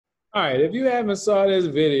All right, if you haven't saw this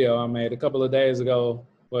video I made a couple of days ago,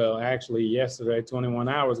 well, actually yesterday, 21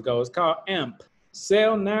 hours ago, it's called AMP.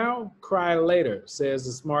 Sell now, cry later, says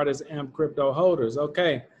the smartest AMP crypto holders.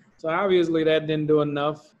 Okay, so obviously that didn't do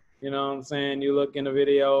enough. You know what I'm saying? You look in the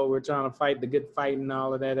video, we're trying to fight the good fight and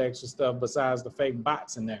all of that extra stuff besides the fake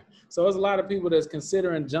bots in there. So there's a lot of people that's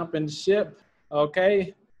considering jumping ship,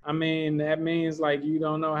 okay? I mean, that means like you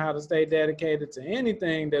don't know how to stay dedicated to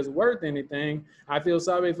anything that's worth anything. I feel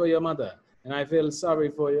sorry for your mother, and I feel sorry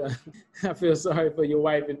for your I feel sorry for your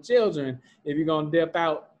wife and children if you're gonna dip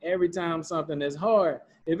out every time something is hard.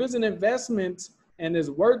 If it's an investment and it's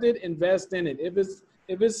worth it, invest in it. If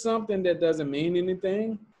it's something that doesn't mean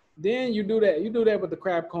anything, then you do that. You do that with the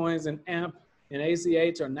crap coins, and AMP and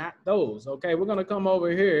ACH are not those. Okay, we're gonna come over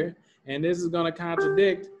here, and this is gonna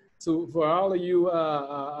contradict for all of you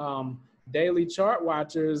daily chart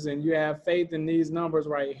watchers, and you have faith in these numbers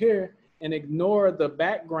right here, and ignore the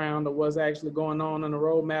background of what's actually going on in the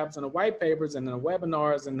roadmaps and the white papers and the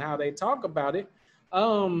webinars and how they talk about it.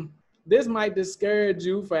 This might discourage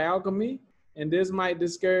you for Alchemy, and this might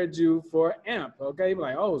discourage you for AMP. Okay,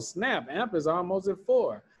 like, oh snap, AMP is almost at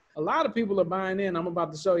 4. A lot of people are buying in. I'm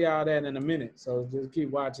about to show y'all that in a minute, so just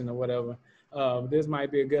keep watching or whatever. This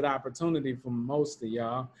might be a good opportunity for most of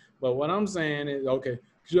y'all. But what I'm saying is, okay,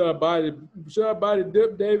 should I buy the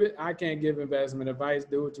dip, David? I can't give investment advice.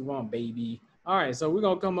 Do what you want, baby. All right, so we're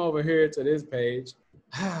gonna come over here to this page.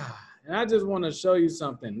 And I just want to show you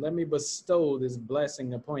something. Let me bestow this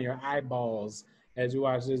blessing upon your eyeballs as you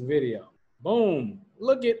watch this video. Boom,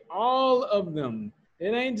 look at all of them.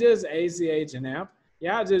 It ain't just ACH and AMP.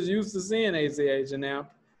 Y'all just used to seeing ACH and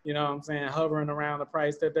AMP, you know what I'm saying, hovering around the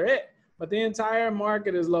price that they're at. But the entire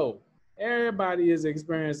market is low. Everybody is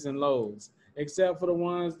experiencing lows, except for the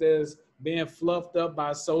ones that's being fluffed up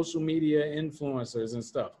by social media influencers and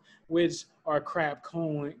stuff, which are crap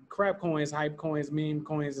coins, hype coins, meme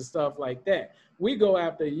coins, and stuff like that. We go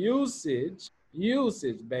after usage,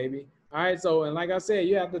 baby. All right, so, and like I said,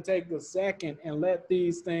 you have to take a second and let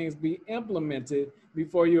these things be implemented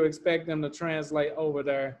before you expect them to translate over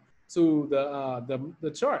there to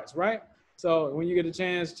the charts, right? So when you get a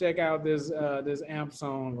chance, check out this AMP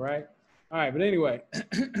song, right? All right, but anyway,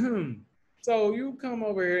 so you come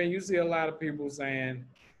over here and you see a lot of people saying,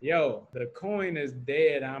 yo, the coin is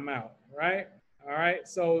dead, I'm out, right? All right,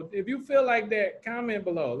 so if you feel like that, comment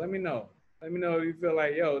below, let me know. Let me know if you feel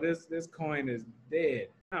like, yo, this coin is dead,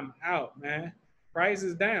 I'm out, man. Price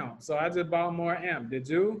is down, so I just bought more AMP, did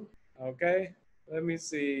you? Okay, let me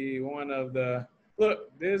see one of the,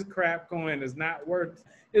 look, this crap coin is not worth,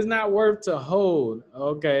 it's not worth to hold.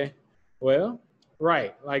 Okay, well,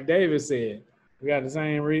 right, like David said, we got the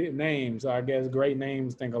same name, so I guess great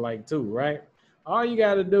names think alike too, right? All you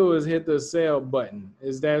got to do is hit the sell button.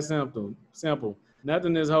 It's that simple.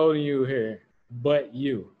 Nothing is holding you here but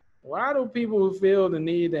you. Why do people feel the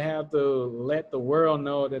need to have to let the world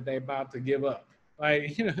know that they're about to give up?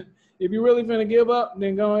 Like, you know, if you really finna give up,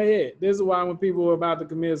 then go ahead. This is why when people are about to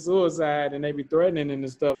commit suicide and they be threatening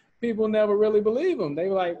and stuff, people never really believe them. They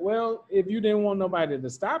were like, well, if you didn't want nobody to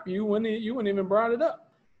stop you, you wouldn't even brought it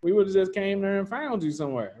up. We would have just came there and found you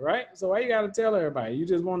somewhere, right? So why you got to tell everybody? You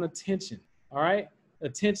just want attention, all right?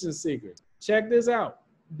 Attention seekers. Check this out.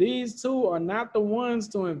 These two are not the ones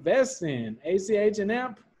to invest in. ACH and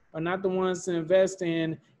AMP are not the ones to invest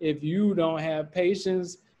in if you don't have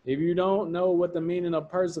patience, if you don't know what the meaning of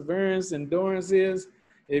perseverance, endurance is,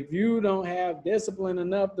 if you don't have discipline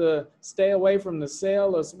enough to stay away from the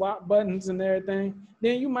sell or swap buttons and everything,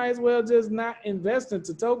 then you might as well just not invest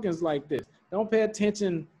into tokens like this. Don't pay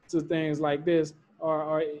attention to things like this,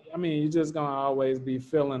 or I mean, you're just gonna always be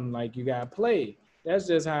feeling like you got played. That's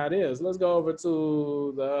just how it is. Let's go over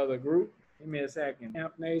to the other group. Give me a second.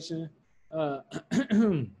 AMP Nation. All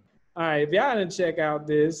right, if y'all didn't check out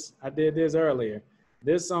this, I did this earlier.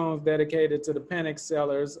 This song's dedicated to the panic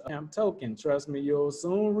sellers AMP token. Trust me, you'll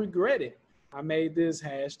soon regret it. I made this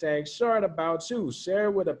hashtag short about you. Share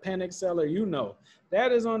with a panic seller you know.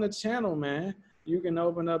 That is on the channel, man. You can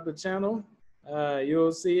open up the channel.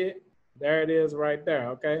 You'll see it. There it is right there,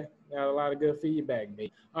 okay? Got a lot of good feedback,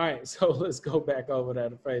 baby. All right, so let's go back over there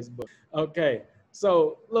to Facebook. Okay,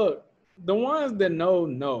 so look, the ones that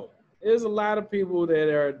know. There's a lot of people that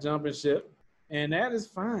are jumping ship, and that is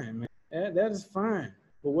fine, man. That is fine.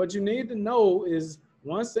 But what you need to know is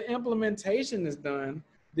once the implementation is done,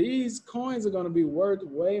 these coins are going to be worth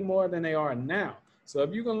way more than they are now. So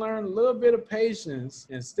if you can learn a little bit of patience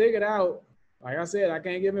and stick it out, like I said, I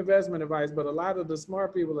can't give investment advice, but a lot of the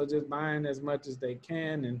smart people are just buying as much as they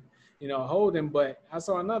can and, you know, holding. But I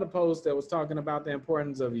saw another post that was talking about the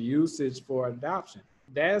importance of usage for adoption.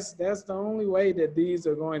 That's the only way that these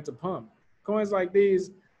are going to pump. Coins like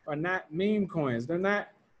these are not meme coins. They're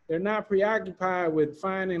not preoccupied with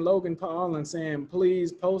finding Logan Paul and saying,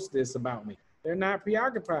 please post this about me. They're not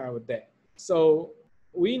preoccupied with that. So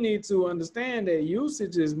we need to understand that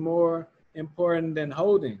usage is more important than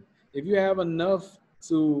holding. If you have enough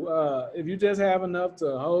to, if you just have enough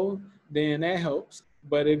to hold, then that helps.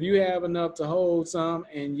 But if you have enough to hold some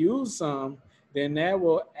and use some, then that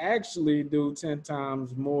will actually do 10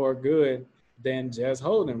 times more good than just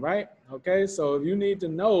holding, right? Okay, so if you need to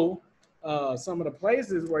know some of the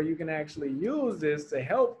places where you can actually use this to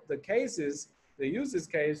help the cases, the usage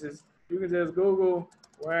cases, you can just Google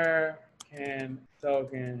where can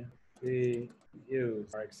token be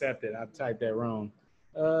used or accepted. I typed that wrong.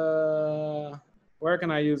 Where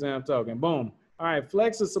can I use AMP token? Boom. All right,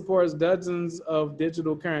 Flexa supports dozens of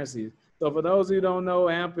digital currencies. So for those who don't know,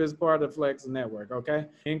 AMP is part of Flexa Network, okay?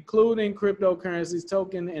 Including cryptocurrencies,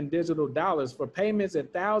 token, and digital dollars for payments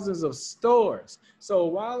at thousands of stores. So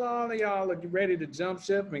while all of y'all are ready to jump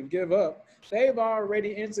ship and give up, they've already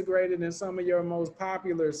integrated in some of your most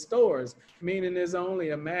popular stores, meaning it's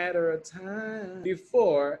only a matter of time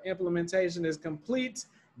before implementation is complete,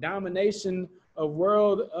 domination of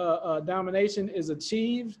world domination is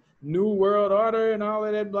achieved, new world order and all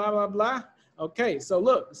of that blah, blah, blah. Okay, so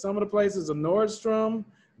look, some of the places are Nordstrom,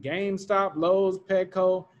 GameStop, Lowe's,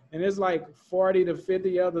 Petco, and it's like 40 to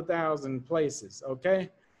 50 other thousand places,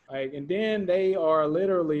 okay? Like, and then they are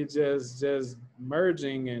literally just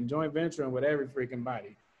merging and joint venturing with every freaking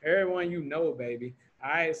body. Everyone you know, baby. All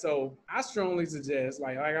right, so I strongly suggest,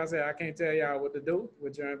 like I said, I can't tell y'all what to do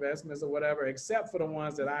with your investments or whatever, except for the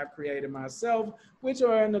ones that I've created myself, which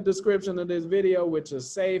are in the description of this video, which are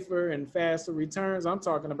safer and faster returns. I'm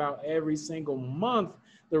talking about every single month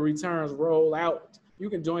the returns roll out. You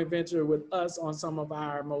can joint venture with us on some of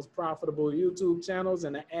our most profitable YouTube channels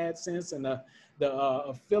and the AdSense and the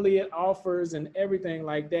affiliate offers and everything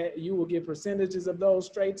like that. You will get percentages of those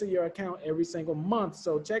straight to your account every single month.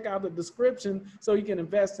 So check out the description so you can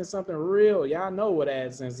invest in something real. Y'all know what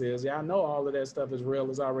AdSense is. Y'all know all of that stuff is real,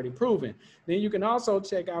 is already proven. Then you can also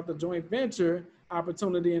check out the joint venture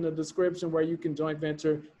opportunity in the description where you can joint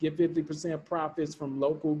venture, get 50% profits from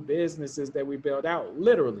local businesses that we build out,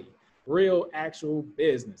 literally. Real actual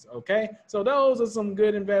business, okay? So those are some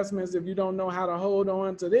good investments. If you don't know how to hold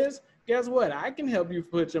on to this, guess what? I can help you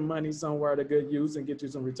put your money somewhere to good use and get you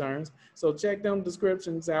some returns. So check them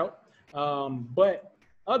descriptions out. But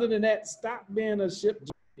other than that, stop being a ship.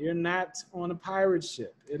 You're not on a pirate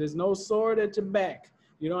ship. It is no sword at your back.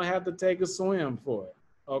 You don't have to take a swim for it,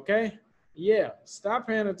 okay? Yeah, stop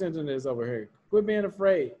paying attention to this over here. Quit being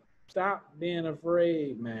afraid. Stop being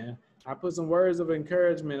afraid, man. I put some words of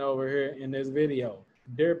encouragement over here in this video.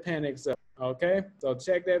 Dear Panic Self, okay? So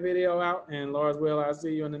check that video out, and Lord's will, I'll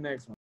see you in the next one.